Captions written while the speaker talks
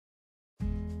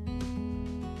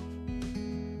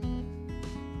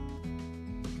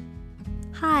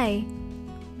Hi,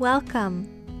 welcome.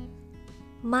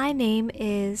 My name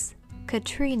is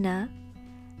Katrina,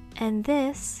 and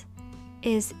this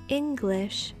is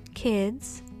English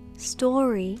Kids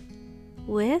Story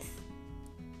with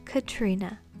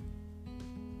Katrina.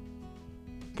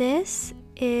 This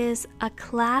is a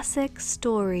classic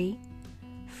story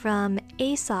from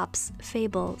Aesop's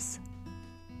Fables.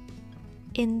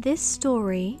 In this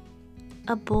story,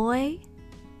 a boy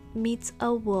meets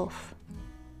a wolf.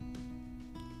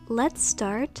 Let's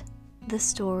start the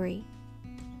story.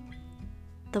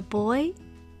 The Boy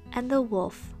and the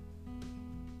Wolf.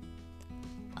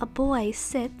 A boy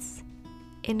sits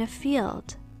in a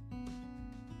field.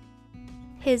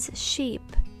 His sheep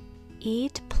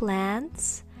eat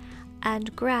plants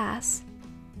and grass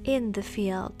in the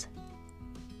field.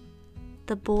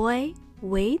 The boy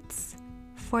waits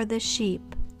for the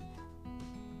sheep.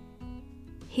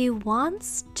 He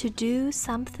wants to do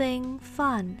something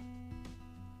fun.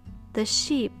 The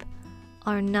sheep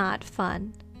are not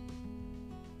fun.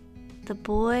 The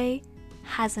boy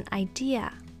has an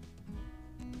idea.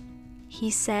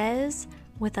 He says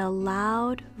with a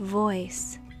loud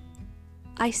voice,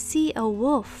 "I see a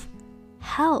wolf!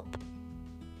 Help!"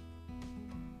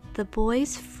 The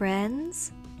boy's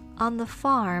friends on the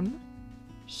farm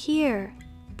hear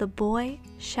the boy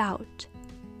shout.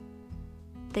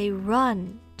 They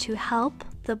run to help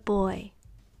the boy.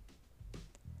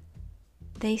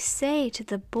 They say to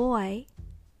the boy,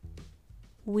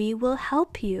 "We will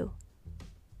help you.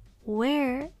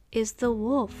 Where is the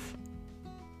wolf?"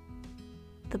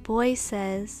 The boy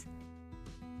says,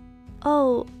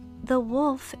 "Oh, the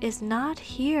wolf is not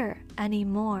here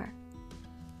anymore.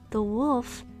 The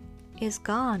wolf is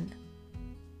gone."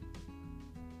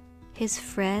 His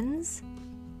friends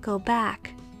go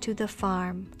back to the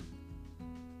farm.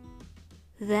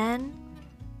 Then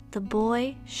the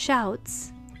boy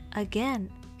shouts again,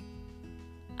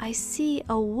 "I see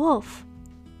a wolf!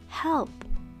 Help!"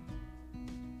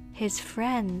 His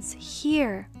friends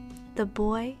hear the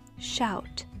boy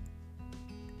shout.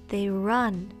 They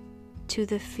run to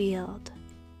the field.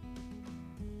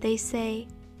 They say,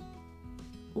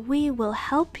 "We will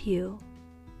help you.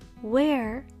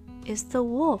 Where is the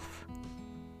wolf?"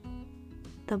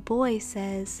 The boy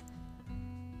says,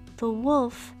 "The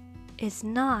wolf is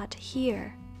not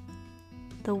here.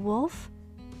 The wolf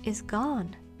is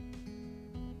gone."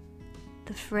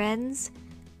 The friends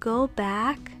go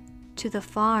back to the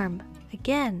farm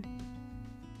again.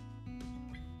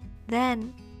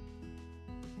 Then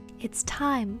it's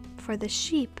time for the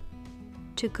sheep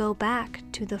to go back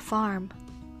to the farm.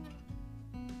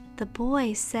 The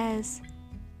boy says,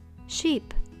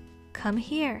 "Sheep, come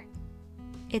here.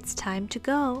 It's time to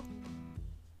go."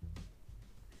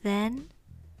 Then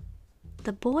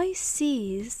the boy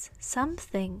sees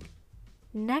something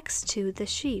next to the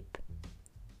sheep.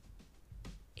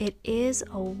 It is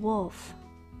a wolf.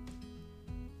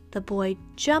 The boy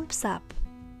jumps up.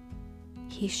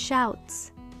 He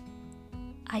shouts,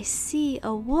 "I see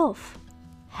a wolf!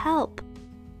 Help!"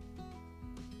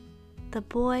 The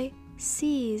boy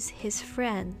sees his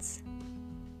friends.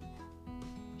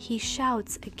 He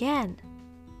shouts again,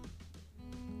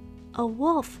 "A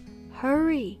wolf!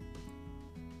 Hurry!"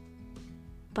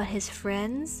 But his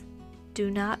friends do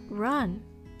not run.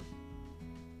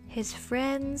 His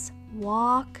friends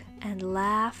walk and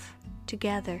laugh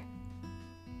together.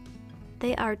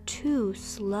 They are too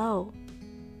slow.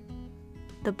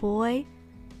 The boy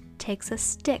takes a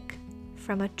stick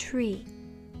from a tree.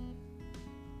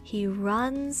 He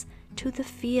runs to the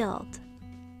field.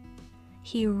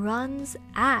 He runs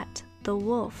at the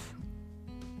wolf.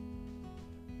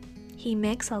 He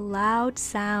makes a loud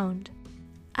sound.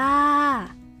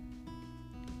 "Ah!"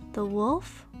 The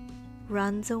wolf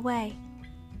runs away.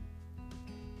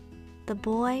 The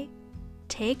boy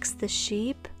takes the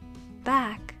sheep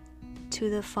back to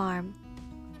the farm.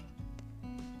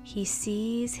 He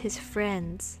sees his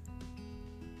friends.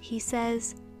 He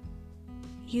says,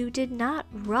 "You did not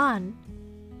run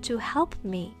to help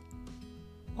me.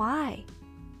 Why?"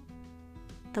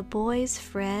 The boy's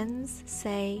friends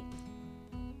say,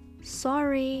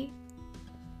 "Sorry.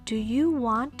 Do you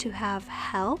want to have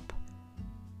help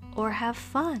or have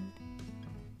fun?"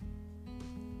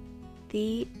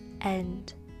 The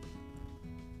end.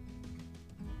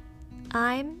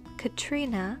 I'm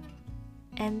Katrina,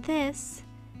 and this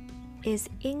is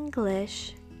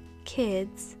English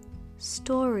Kids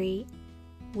Story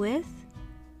with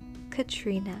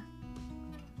Katrina.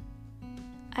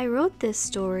 I wrote this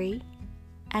story,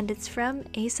 and it's from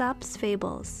Aesop's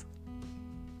Fables.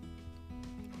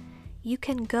 You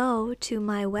can go to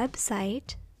my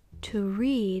website to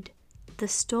read the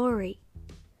story.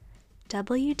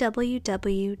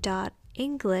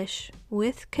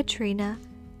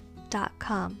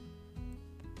 www.englishwithkatrina.com.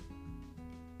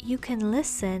 You can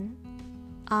listen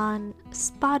on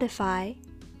Spotify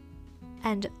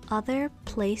and other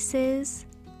places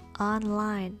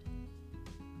online.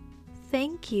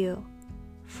 Thank you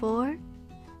for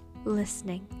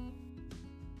listening.